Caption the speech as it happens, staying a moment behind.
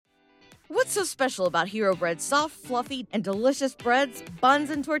What's so special about Hero Bread's soft, fluffy, and delicious breads, buns,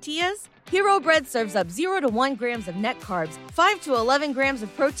 and tortillas? Hero Bread serves up 0 to 1 grams of net carbs, 5 to 11 grams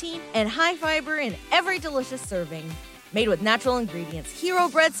of protein, and high fiber in every delicious serving. Made with natural ingredients, Hero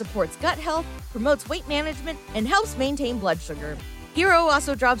Bread supports gut health, promotes weight management, and helps maintain blood sugar. Hero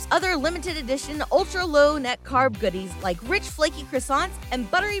also drops other limited edition ultra-low net carb goodies like rich flaky croissants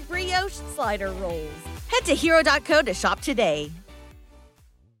and buttery brioche slider rolls. Head to hero.co to shop today.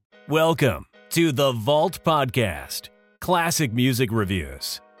 Welcome to the Vault Podcast, classic music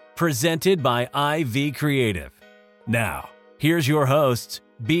reviews, presented by IV Creative. Now, here's your hosts,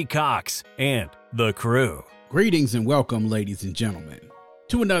 B. Cox and the crew. Greetings and welcome, ladies and gentlemen,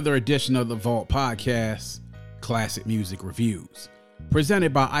 to another edition of the Vault Podcast, classic music reviews.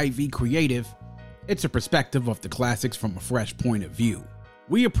 Presented by IV Creative, it's a perspective of the classics from a fresh point of view.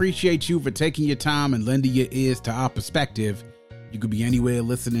 We appreciate you for taking your time and lending your ears to our perspective. You could be anywhere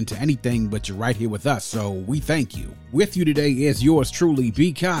listening to anything, but you're right here with us, so we thank you. With you today is yours truly,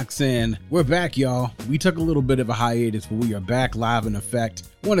 B. Cox, and we're back, y'all. We took a little bit of a hiatus, but we are back live in effect.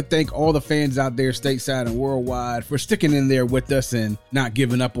 I want to thank all the fans out there stateside and worldwide for sticking in there with us and not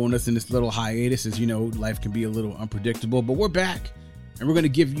giving up on us in this little hiatus. As you know, life can be a little unpredictable, but we're back, and we're going to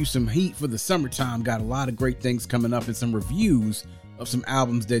give you some heat for the summertime. Got a lot of great things coming up and some reviews of some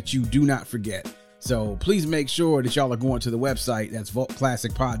albums that you do not forget. So please make sure that y'all are going to the website. That's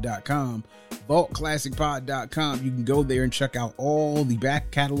vaultclassicpod.com. Vaultclassicpod.com. You can go there and check out all the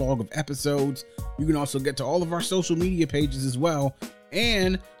back catalog of episodes. You can also get to all of our social media pages as well.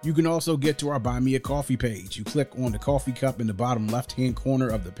 And you can also get to our Buy Me a Coffee page. You click on the coffee cup in the bottom left-hand corner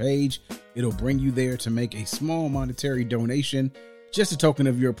of the page. It'll bring you there to make a small monetary donation, just a token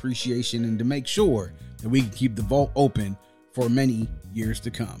of your appreciation and to make sure that we can keep the vault open for many years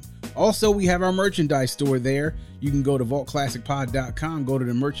to come. Also, we have our merchandise store there. You can go to vaultclassicpod.com, go to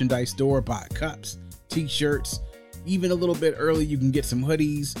the merchandise store, buy cups, t-shirts. Even a little bit early, you can get some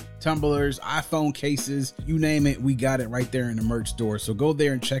hoodies, tumblers, iPhone cases, you name it, we got it right there in the merch store. So go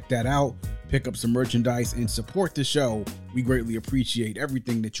there and check that out, pick up some merchandise, and support the show. We greatly appreciate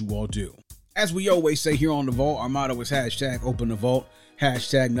everything that you all do. As we always say here on The Vault, our motto is hashtag open the vault,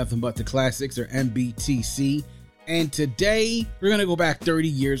 hashtag nothing but the classics, or MBTC. And today, we're going to go back 30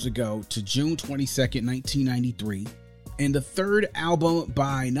 years ago to June 22nd, 1993, and the third album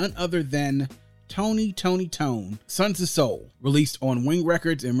by none other than Toni, Sons of Soul, released on Wing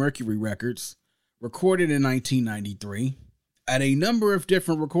Records and Mercury Records, recorded in 1993 at a number of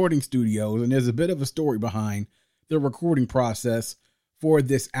different recording studios, and there's a bit of a story behind the recording process for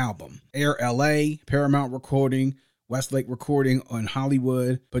this album. Air LA, Paramount Recording, Westlake Recording in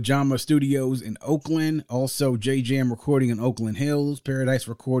Hollywood, Pajama Studios in Oakland, also J-Jam Recording in Oakland Hills, Paradise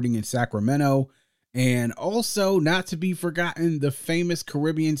Recording in Sacramento, and also, not to be forgotten, the famous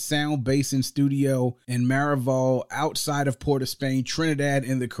Caribbean Sound Basin Studio in Marival outside of Port of Spain, Trinidad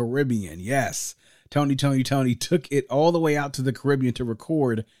in the Caribbean. Yes, Toni took it all the way out to the Caribbean to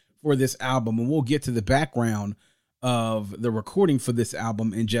record for this album, and we'll get to the background of the recording for this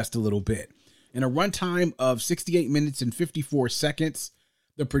album in just a little bit. In a runtime of 68 minutes and 54 seconds,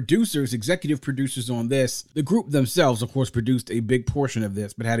 the producers, executive producers on this, the group themselves, of course, produced a big portion of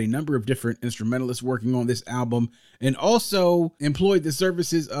this, but had a number of different instrumentalists working on this album, and also employed the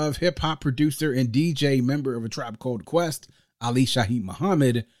services of hip-hop producer and DJ member of A Tribe Called Quest, Ali Shaheed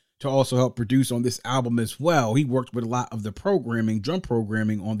Muhammad, to also help produce on this album as well. He worked with a lot of the drum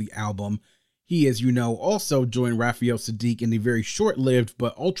programming on the album. He, as you know, also joined Raphael Sadiq in the very short-lived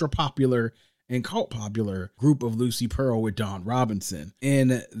but ultra-popular and cult popular group of Lucy Pearl with Don Robinson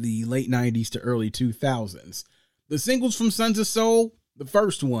in the late 90s to early 2000s. The singles from Sons of Soul, the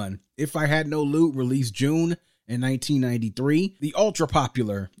first one, If I Had No Loot, released June in 1993. The ultra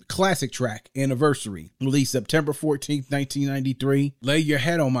popular classic track, Anniversary, released September 14th, 1993. Lay Your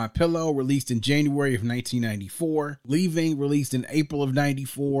Head on My Pillow, released in January of 1994. Leaving, released in April of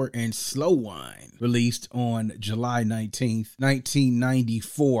 94. And Slow Wine, released on July 19th,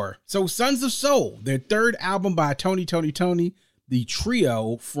 1994. So Sons of Soul, their third album by Toni, the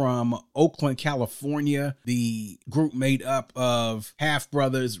trio from Oakland, California, the group made up of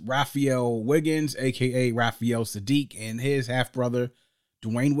half-brothers Raphael Wiggins, a.k.a. Raphael Sadiq, and his half-brother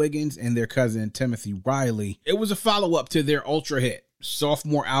Dwayne Wiggins, and their cousin Timothy Riley. It was a follow-up to their ultra hit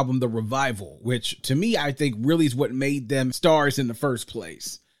sophomore album, The Revival, which to me, I think really is what made them stars in the first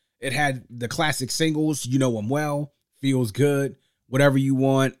place. It had the classic singles, You Know 'Em Well, Feels Good, Whatever You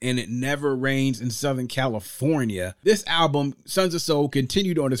Want, and It Never Rains in Southern California. This album, Sons of Soul,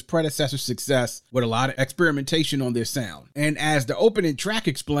 continued on its predecessor's success with a lot of experimentation on their sound. And as the opening track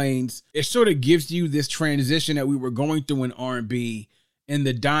explains, it sort of gives you this transition that we were going through in R&B in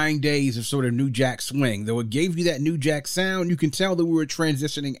the dying days of sort of New Jack Swing. Though it gave you that New Jack sound, you can tell that we were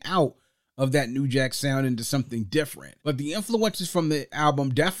transitioning out of that New Jack sound into something different. But the influences from the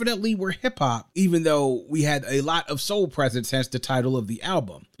album definitely were hip-hop, even though we had a lot of soul presence, hence the title of the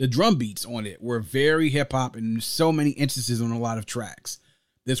album. The drum beats on it were very hip-hop in so many instances on a lot of tracks.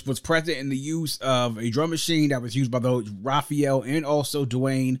 This was present in the use of a drum machine that was used by both Raphael and also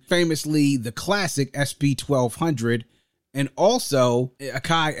Dwayne, famously the classic SP-1200, and also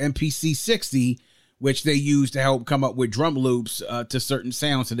Akai MPC-60, which they used to help come up with drum loops to certain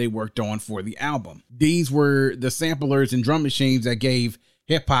sounds that they worked on for the album. These were the samplers and drum machines that gave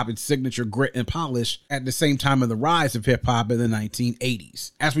hip-hop its signature grit and polish at the same time of the rise of hip-hop in the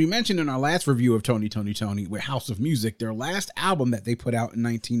 1980s. As we mentioned in our last review of Toni with House of Music, their last album that they put out in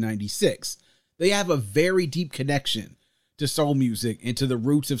 1996, they have a very deep connection to soul music and to the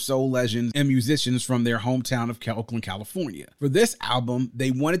roots of soul legends and musicians from their hometown of Oakland, California. For this album,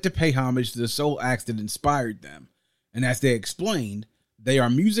 they wanted to pay homage to the soul acts that inspired them. And as they explained, they are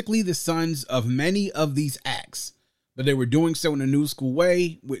musically the sons of many of these acts, but they were doing so in a new school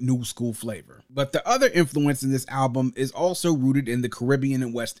way with new school flavor. But the other influence in this album is also rooted in the Caribbean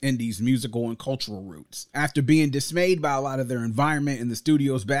and West Indies musical and cultural roots. After being dismayed by a lot of their environment in the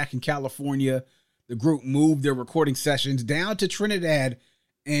studios back in California, the group moved their recording sessions down to Trinidad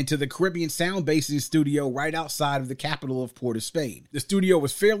and to the Caribbean Sound Basin studio right outside of the capital of Port of Spain. The studio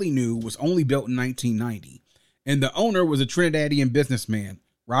was fairly new, was only built in 1990, and the owner was a Trinidadian businessman,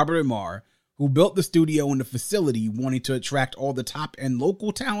 Robert Amar, who built the studio and the facility wanting to attract all the top-end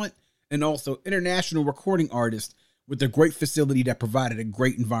local talent and also international recording artists with a great facility that provided a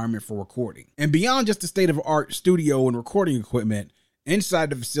great environment for recording. And beyond just the state-of-the-art studio and recording equipment, inside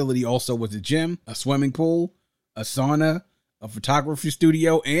the facility also was a gym, a swimming pool, a sauna, a photography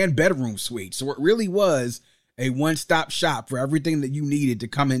studio, and bedroom suite. So it really was a one-stop shop for everything that you needed to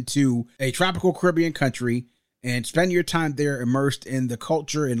come into a tropical Caribbean country and spend your time there immersed in the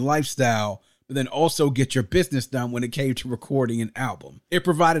culture and lifestyle, but then also get your business done when it came to recording an album. It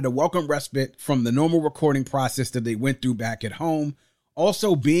provided a welcome respite from the normal recording process that they went through back at home.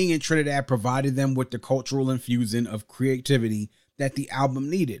 Also, being in Trinidad provided them with the cultural infusion of creativity that the album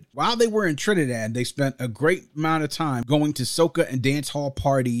needed. While they were in Trinidad, they spent a great amount of time going to soca and dance hall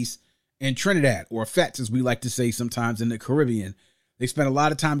parties in Trinidad, or fetes as we like to say sometimes in the Caribbean. They spent a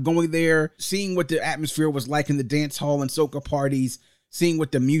lot of time going there, seeing what the atmosphere was like in the dance hall and soca parties, seeing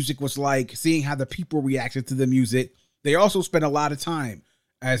what the music was like, seeing how the people reacted to the music. They also spent a lot of time,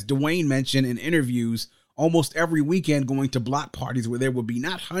 as Dwayne mentioned in interviews, almost every weekend going to block parties where there would be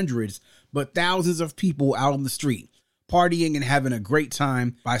not hundreds, but thousands of people out on the street, partying and having a great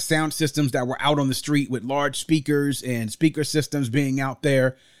time by sound systems that were out on the street with large speakers and speaker systems being out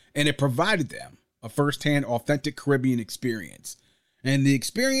there. And it provided them a firsthand, authentic Caribbean experience. And the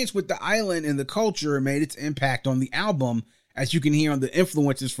experience with the island and the culture made its impact on the album, as you can hear on the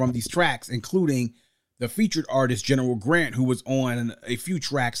influences from these tracks, including the featured artist General Grant, who was on a few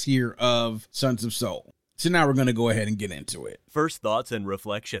tracks here of Sons of Soul. So now we're going to go ahead and get into it. First thoughts and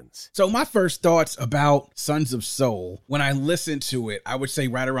reflections. So my first thoughts about Sons of Soul, when I listened to it, I would say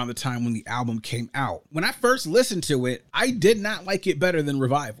right around the time when the album came out. When I first listened to it, I did not like it better than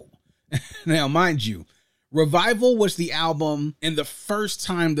Revival. Now, mind you, Revival was the album and the first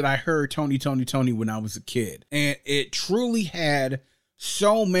time that I heard Toni when I was a kid. And it truly had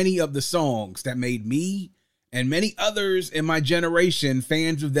so many of the songs that made me and many others in my generation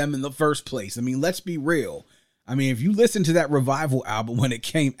fans of them in the first place. I mean, let's be real. I mean, if you listen to that Revival album when it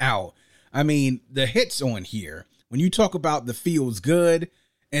came out, I mean, the hits on here, when you talk about The Feels Good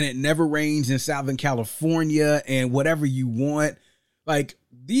and It Never Rains in Southern California and Whatever You Want, like,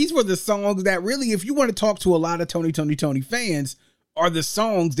 these were the songs that really, if you want to talk to a lot of Toni fans, are the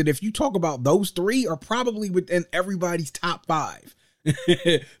songs that if you talk about those three are probably within everybody's top 5.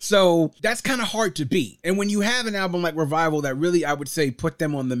 So that's kind of hard to beat. And when you have an album like Revival that really, I would say, put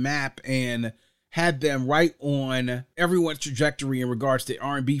them on the map and had them right on everyone's trajectory in regards to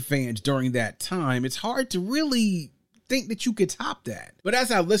R&B fans during that time, it's hard to really think that you could top that. But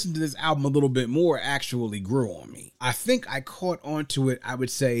as I listened to this album a little bit more, it actually grew on me. I think I caught onto it, I would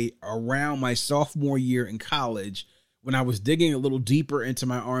say, around my sophomore year in college when I was digging a little deeper into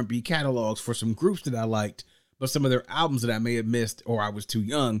my R&B catalogs for some groups that I liked, but some of their albums that I may have missed or I was too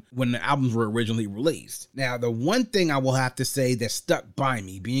young when the albums were originally released. Now, the one thing I will have to say that stuck by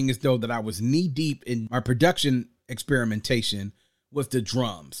me, being as though that I was knee deep in my production experimentation, was the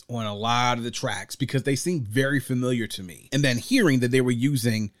drums on a lot of the tracks because they seemed very familiar to me. And then hearing that they were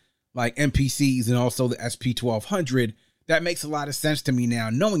using like MPCs and also the SP-1200, that makes a lot of sense to me now,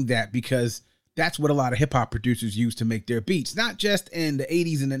 knowing that because That's what a lot of hip hop producers use to make their beats, not just in the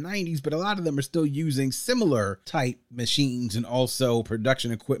 80s and the 90s, but a lot of them are still using similar type machines and also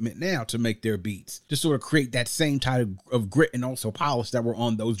production equipment now to make their beats, to sort of create that same type of grit and also polish that were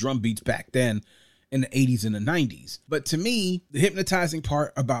on those drum beats back then in the 80s and the 90s. But to me, the hypnotizing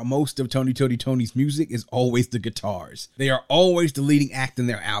part about most of Toni's music is always the guitars. They are always the leading act in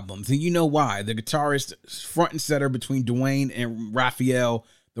their albums, and you know why. The guitarist front and center between Dwayne and Raphael,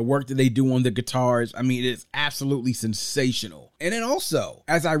 the work that they do on the guitars, I mean, it's absolutely sensational. And then also,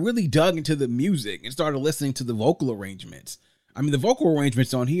 as I really dug into the music and started listening to the vocal arrangements, I mean, the vocal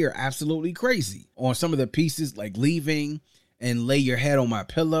arrangements on here are absolutely crazy. On some of the pieces like Leaving and Lay Your Head on My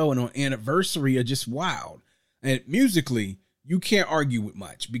Pillow and on Anniversary are just wild. And musically, you can't argue with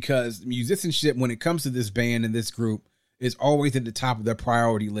much because musicianship, when it comes to this band and this group, is always at the top of their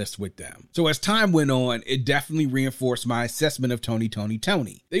priority list with them. So as time went on, it definitely reinforced my assessment of Toni.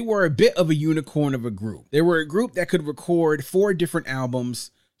 They were a bit of a unicorn of a group. They were a group that could record 4 different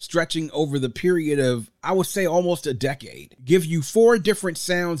albums stretching over the period of, I would say, almost a decade, give you 4 different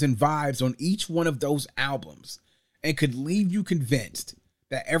sounds and vibes on each one of those albums, and could leave you convinced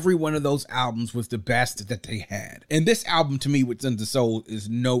that every one of those albums was the best that they had. And this album, to me, with Sons of Soul, is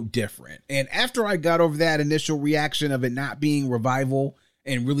no different. And after I got over that initial reaction of it not being revival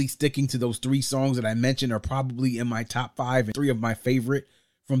and really sticking to those 3 songs that I mentioned are probably in my top 5 and 3 of my favorite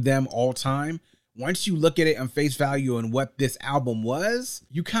from them all time, once you look at it on face value and what this album was,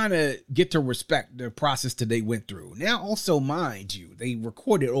 you kind of get to respect the process that they went through. Now, also, mind you, they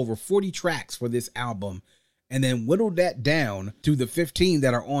recorded over 40 tracks for this album, and then whittled that down to the 15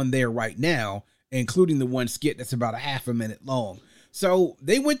 that are on there right now, including the one skit that's about a half a minute long. So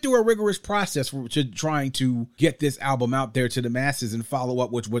they went through a rigorous process for trying to get this album out there to the masses and follow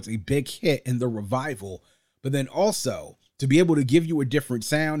up, which was a big hit in the revival. But then also to be able to give you a different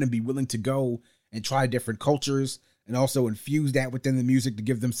sound and be willing to go and try different cultures and also infuse that within the music to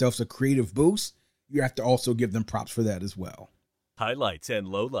give themselves a creative boost, you have to also give them props for that as well. Highlights and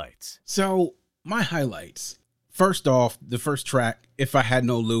lowlights. So my highlights. First off, the first track, If I Had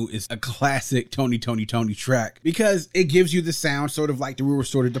No Lou, is a classic Toni track because it gives you the sound sort of like we were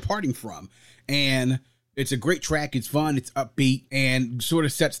sort of departing from. And it's a great track. It's fun. It's upbeat and sort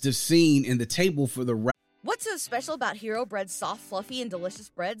of sets the scene and the table for the rap. What's so special about Hero Bread's soft, fluffy, and delicious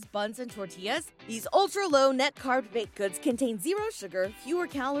breads, buns, and tortillas? These ultra-low net-carb baked goods contain 0 sugar, fewer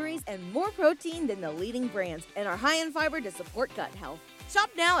calories, and more protein than the leading brands, and are high in fiber to support gut health. Shop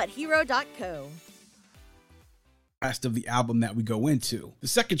now at hero.co. Rest of the album that we go into. The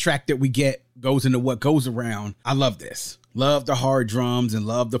second track that we get goes into What Goes Around. I love this. Love the hard drums and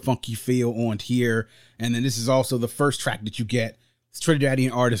love the funky feel on here. And then this is also the first track that you get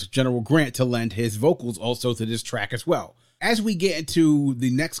Trinidadian artist General Grant to lend his vocals also to this track as well. As we get into the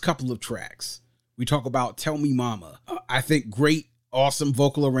next couple of tracks, we talk about Tell Me Mama. I think great, awesome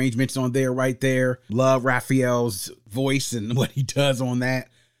vocal arrangements on there right there. Love Raphael's voice and what he does on that.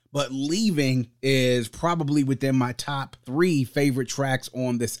 But Leaving is probably within my top 3 favorite tracks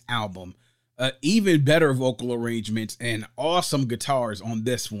on this album. Even better vocal arrangements and awesome guitars on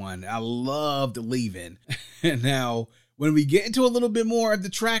this one. I loved Leaving. And now, when we get into a little bit more of the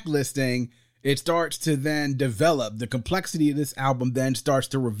track listing, it starts to then develop. The complexity of this album then starts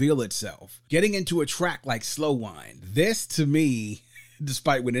to reveal itself. Getting into a track like Slow Wine. This, to me,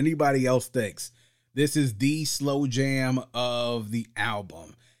 despite what anybody else thinks, this is the slow jam of the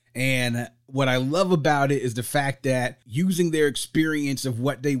album. And what I love about it is the fact that using their experience of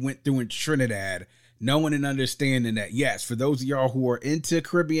what they went through in Trinidad, knowing and understanding that, yes, for those of y'all who are into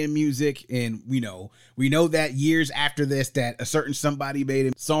Caribbean music, and we know that years after this, that a certain somebody made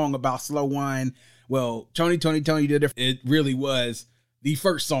a song about slow wine. Well, Toni did it. It really was the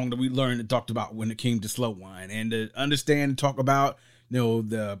first song that we learned and talked about when it came to slow wine, and to understand and talk about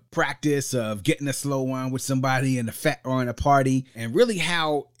the practice of getting a slow wine with somebody in a fete or in a party, and really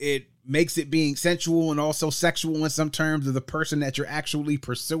how it makes it being sensual and also sexual in some terms of the person that you're actually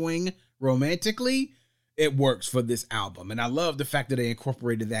pursuing romantically. It works for this album. And I love the fact that they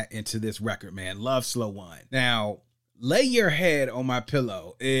incorporated that into this record, man. Love Slow Wine. Now, Lay Your Head on My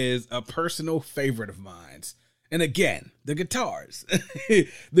Pillow is a personal favorite of mine. And again, the guitars,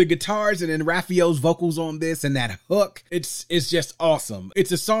 the guitars, and then Raphael's vocals on this and that hook, it's just awesome.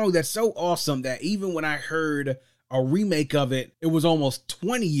 It's a song that's so awesome that even when I heard a remake of it, it was almost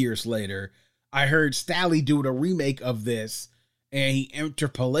 20 years later, I heard Stally do a remake of this, and he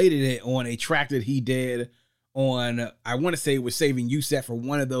interpolated it on a track that he did on, I want to say it was Saving You Set for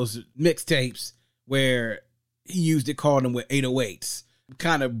one of those mixtapes where he used it, called them with 808s.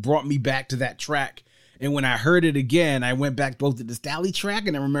 Kind of brought me back to that track And when I heard it again, I went back both to the Stally track,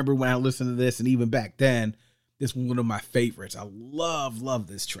 and I remember when I listened to this, and even back then, this was one of my favorites. I love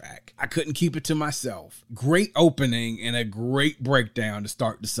this track. I couldn't keep it to myself. Great opening and a great breakdown to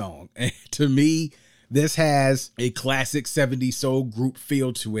start the song. And to me, this has a classic 70s soul group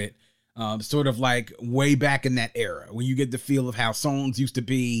feel to it. Sort of like way back in that era when you get the feel of how songs used to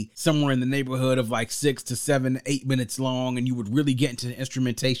be somewhere in the neighborhood of like 6 to 7, 8 minutes long, and you would really get into the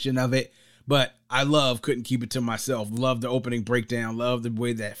instrumentation of it. But I couldn't keep it to myself. Love the opening breakdown. Love the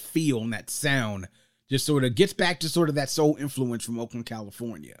way that feel and that sound just sort of gets back to sort of that soul influence from Oakland,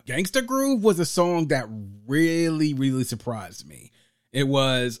 California. Gangsta Groove was a song that really surprised me. It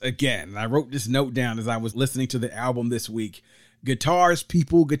was, again, I wrote this note down as I was listening to the album this week. Guitars,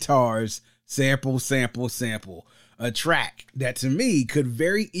 people, guitars, sample, sample, sample. A track that to me could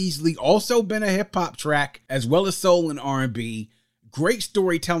very easily also been a hip hop track as well as soul and R&B. Great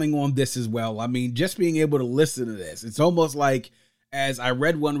storytelling on this as well. I mean, just being able to listen to this, it's almost like, as I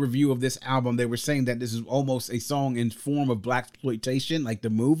read one review of this album, they were saying that this is almost a song in form of blaxploitation, like the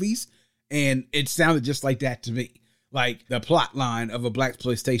movies. And it sounded just like that to me. Like the plot line of a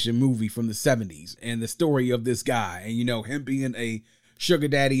blaxploitation movie from the 70s and the story of this guy and, you know, him being a sugar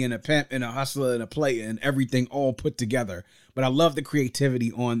daddy and a pimp and a hustler and a player and everything all put together. But I love the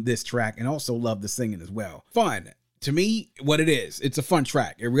creativity on this track and also love the singing as well. Fun. To me, what it is, it's a fun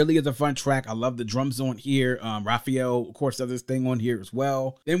track. It really is a fun track. I love the drums on here. Raphael, of course, does this thing on here as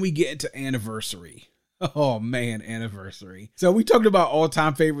well. Then we get into Anniversary. Oh, man, Anniversary. So we talked about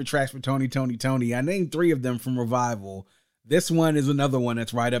all-time favorite tracks for Toni. I named 3 of them from Revival. This one is another one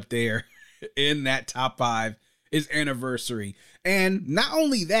that's right up there in that top 5 is Anniversary. And not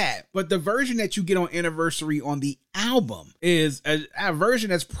only that, but the version that you get on Anniversary on the album is a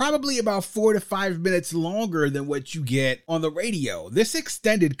version that's probably about 4 to 5 minutes longer than what you get on the radio. This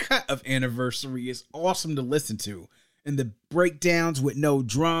extended cut of Anniversary is awesome to listen to. And the breakdowns with no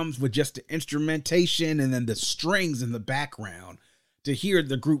drums, with just the instrumentation and then the strings in the background. To hear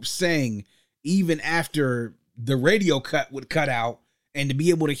the group sing even after the radio cut would cut out, and to be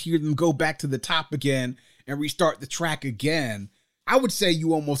able to hear them go back to the top again and restart the track again, I would say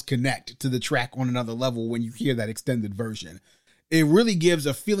you almost connect to the track on another level when you hear that extended version. It really gives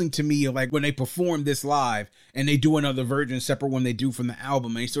a feeling to me of like when they perform this live and they do another version separate when they do from the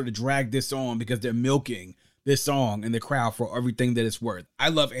album, and they sort of drag this on because they're milking this song in the crowd for everything that it's worth. I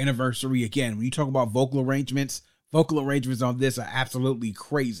love Anniversary. Again, when you talk about vocal arrangements on this are absolutely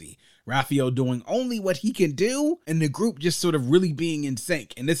crazy. Raphael doing only what he can do, and the group just sort of really being in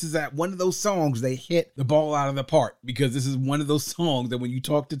sync. And this is one of those songs they hit the ball out of the park, because this is one of those songs that when you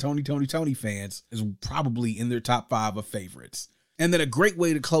talk to Toni fans is probably in their top 5 of favorites. And then a great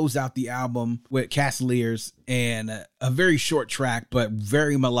way to close out the album with Castiliers, and a very short track, but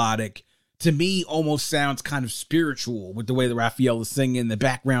very melodic. To me, almost sounds kind of spiritual with the way that Raphael is singing, the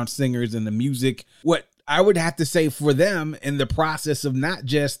background singers and the music. What I would have to say for them in the process of not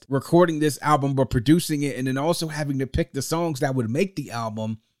just recording this album, but producing it, and then also having to pick the songs that would make the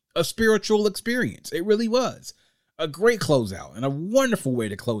album a spiritual experience. It really was a great closeout and a wonderful way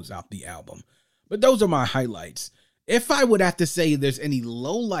to close out the album. But those are my highlights. If I would have to say there's any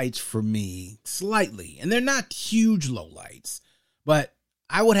lowlights for me, slightly, and they're not huge lowlights, but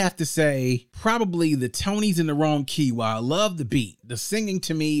I would have to say probably the Toni's in the wrong key. While I love the beat, the singing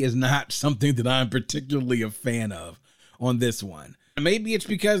to me is not something that I'm particularly a fan of on this one. Maybe it's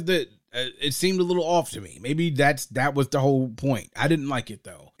because it seemed a little off to me. Maybe that was the whole point. I didn't like it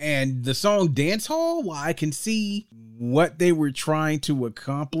though. And the song Dance Hall, while I can see what they were trying to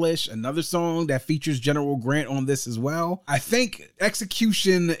accomplish, another song that features General Grant on this as well, I think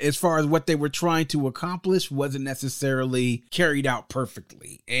execution as far as what they were trying to accomplish wasn't necessarily carried out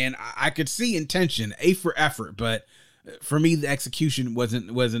perfectly. And I could see intention, A for effort, but for me, the execution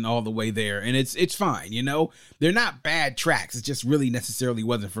wasn't all the way there, and it's fine, you know? They're not bad tracks. It just really necessarily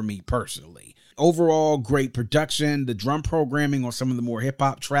wasn't for me personally. Overall, great production. The drum programming on some of the more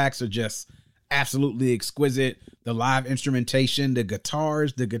hip-hop tracks are just absolutely exquisite. The live instrumentation, the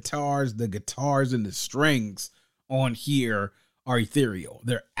guitars, and the strings on here are ethereal.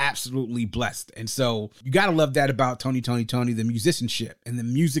 They're absolutely blessed. And so you got to love that about Toni. The musicianship and the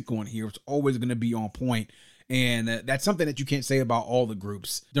music on here is always going to be on point. And that's something that you can't say about all the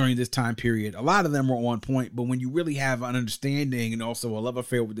groups during this time period. A lot of them were on point, but when you really have an understanding and also a love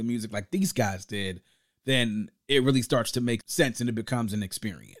affair with the music like these guys did, then it really starts to make sense and it becomes an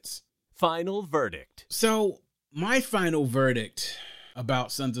experience. Final verdict. So my final verdict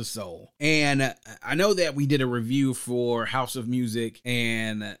about Sons of Soul. And I know that we did a review for House of Music,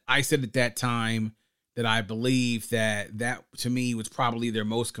 and I said at that time that I believe that to me was probably their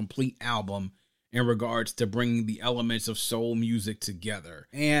most complete album in regards to bringing the elements of soul music together.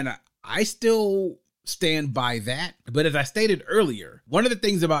 And I still stand by that. But as I stated earlier, one of the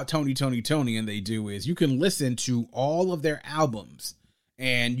things about Toni and they do is you can listen to all of their albums.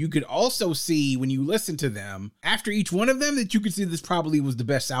 And you could also see when you listen to them, after each one of them, that you could see this probably was the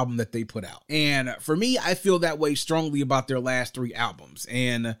best album that they put out. And for me, I feel that way strongly about their last 3 albums.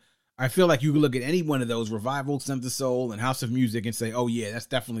 And I feel like you can look at any one of those, Revival, Sons of Soul, and House of Music, and say, oh yeah, that's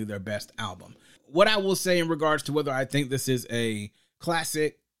definitely their best album. What I will say in regards to whether I think this is a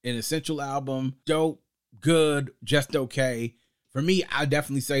classic, an essential album, dope, good, just okay. For me, I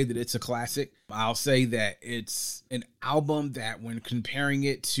definitely say that it's a classic. I'll say that it's an album that when comparing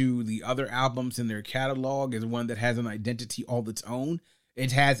it to the other albums in their catalog is one that has an identity all its own.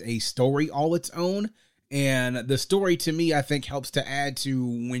 It has a story all its own. And the story to me, I think helps to add to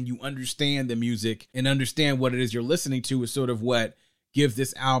when you understand the music and understand what it is you're listening to is sort of what gives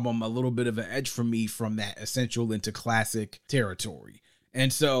this album a little bit of an edge for me from that essential into classic territory.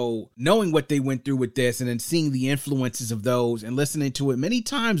 And so knowing what they went through with this and then seeing the influences of those and listening to it many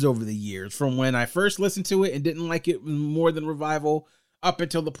times over the years, from when I first listened to it and didn't like it more than Revival up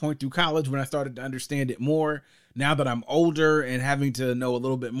until the point through college when I started to understand it more. Now that I'm older and having to know a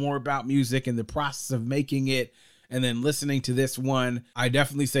little bit more about music and the process of making it and then listening to this one, I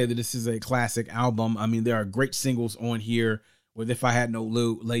definitely say that this is a classic album. I mean, there are great singles on here with If I Had No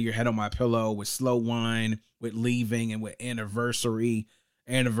Loot, Lay Your Head on My Pillow, with Slow Wine, with Leaving, and with Anniversary.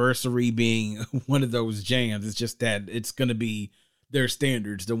 Anniversary being one of those jams. It's just that it's going to be their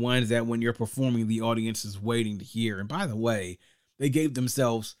standards, the ones that when you're performing, the audience is waiting to hear. And by the way, they gave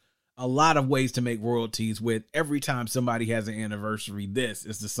themselves a lot of ways to make royalties with every time somebody has an anniversary. This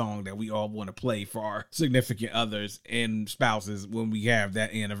is the song that we all want to play for our significant others and spouses when we have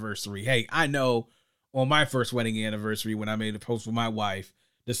that anniversary. Hey, I know on my first wedding anniversary, when I made a post with my wife,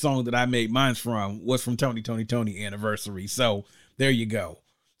 the song that I made mine from was from Toni Anniversary. So there you go.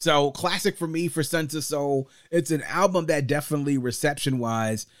 So classic for me for Sons of Soul. It's an album that definitely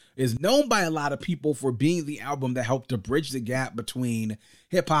reception-wise is known by a lot of people for being the album that helped to bridge the gap between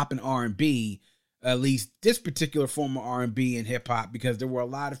hip-hop and R&B, at least this particular form of R&B and hip-hop, because there were a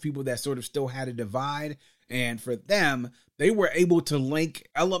lot of people that sort of still had a divide. And for them, they were able to link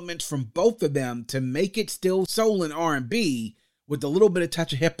elements from both of them to make it still soul and R&B with a little bit of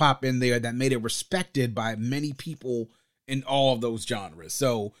touch of hip-hop in there that made it respected by many people in all of those genres.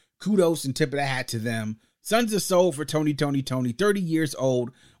 So kudos and tip of the hat to them. Sons of Soul for Toni, 30 years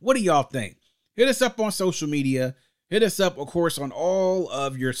old. What do y'all think? Hit us up on social media. Hit us up, of course, on all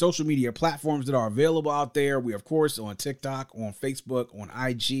of your social media platforms that are available out there. We are, of course, on TikTok, on Facebook, on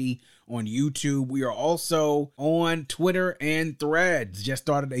IG, on YouTube. We are also on Twitter and Threads. Just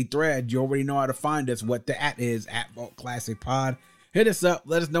started a thread. You already know how to find us, what the @ is, @Vault Classic Pod. Hit us up.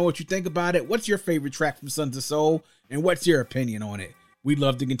 Let us know what you think about it. What's your favorite track from Sons of Soul? And what's your opinion on it? We'd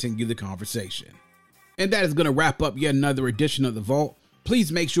love to continue the conversation. And that is going to wrap up yet another edition of The Vault.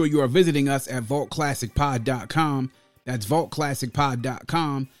 Please make sure you are visiting us at vaultclassicpod.com. That's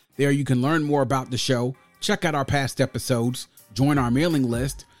vaultclassicpod.com. There you can learn more about the show, check out our past episodes, join our mailing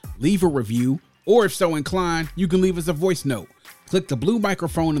list, leave a review, or if so inclined, you can leave us a voice note. Click the blue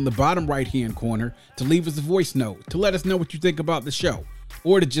microphone in the bottom right-hand corner to leave us a voice note to let us know what you think about the show,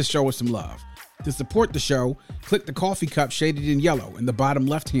 or to just show us some love. To support the show, click the coffee cup shaded in yellow in the bottom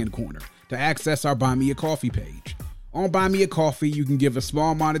left-hand corner to access our Buy Me a Coffee page. On Buy Me a Coffee, you can give a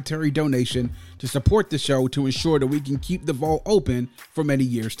small monetary donation to support the show to ensure that we can keep the vault open for many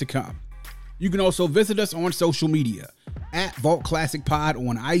years to come. You can also visit us on social media at Vault Classic Pod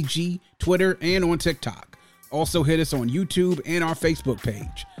on IG, Twitter, and on TikTok. Also hit us on YouTube and our Facebook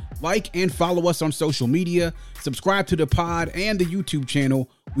page. Like and follow us on social media, subscribe to the pod and the YouTube channel.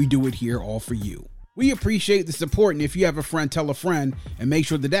 We do it here all for you. We appreciate the support, and if you have a friend, tell a friend, and make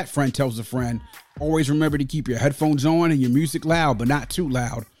sure that that friend tells a friend. Always remember to keep your headphones on and your music loud, but not too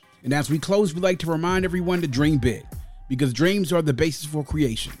loud. And as we close, we'd like to remind everyone to dream big, because dreams are the basis for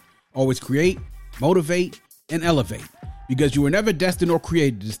creation. Always create, motivate, and elevate, because you were never destined or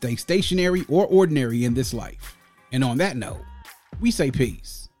created to stay stationary or ordinary in this life. And on that note, we say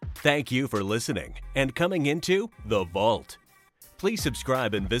peace. Thank you for listening and coming into The Vault. Please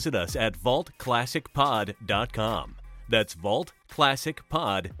subscribe and visit us at vaultclassicpod.com. That's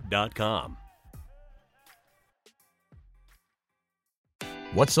vaultclassicpod.com.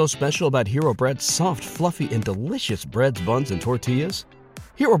 What's so special about Hero Bread's soft, fluffy, and delicious breads, buns, and tortillas?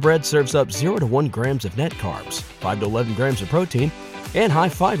 Hero Bread serves up 0 to 1 grams of net carbs, 5 to 11 grams of protein, and high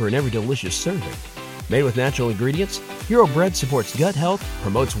fiber in every delicious serving. Made with natural ingredients, Hero Bread supports gut health,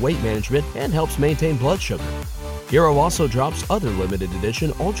 promotes weight management, and helps maintain blood sugar. Hero also drops other limited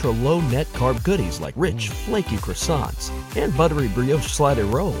edition ultra-low net carb goodies like rich, flaky croissants and buttery brioche slider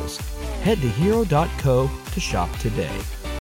rolls. Head to hero.co to shop today.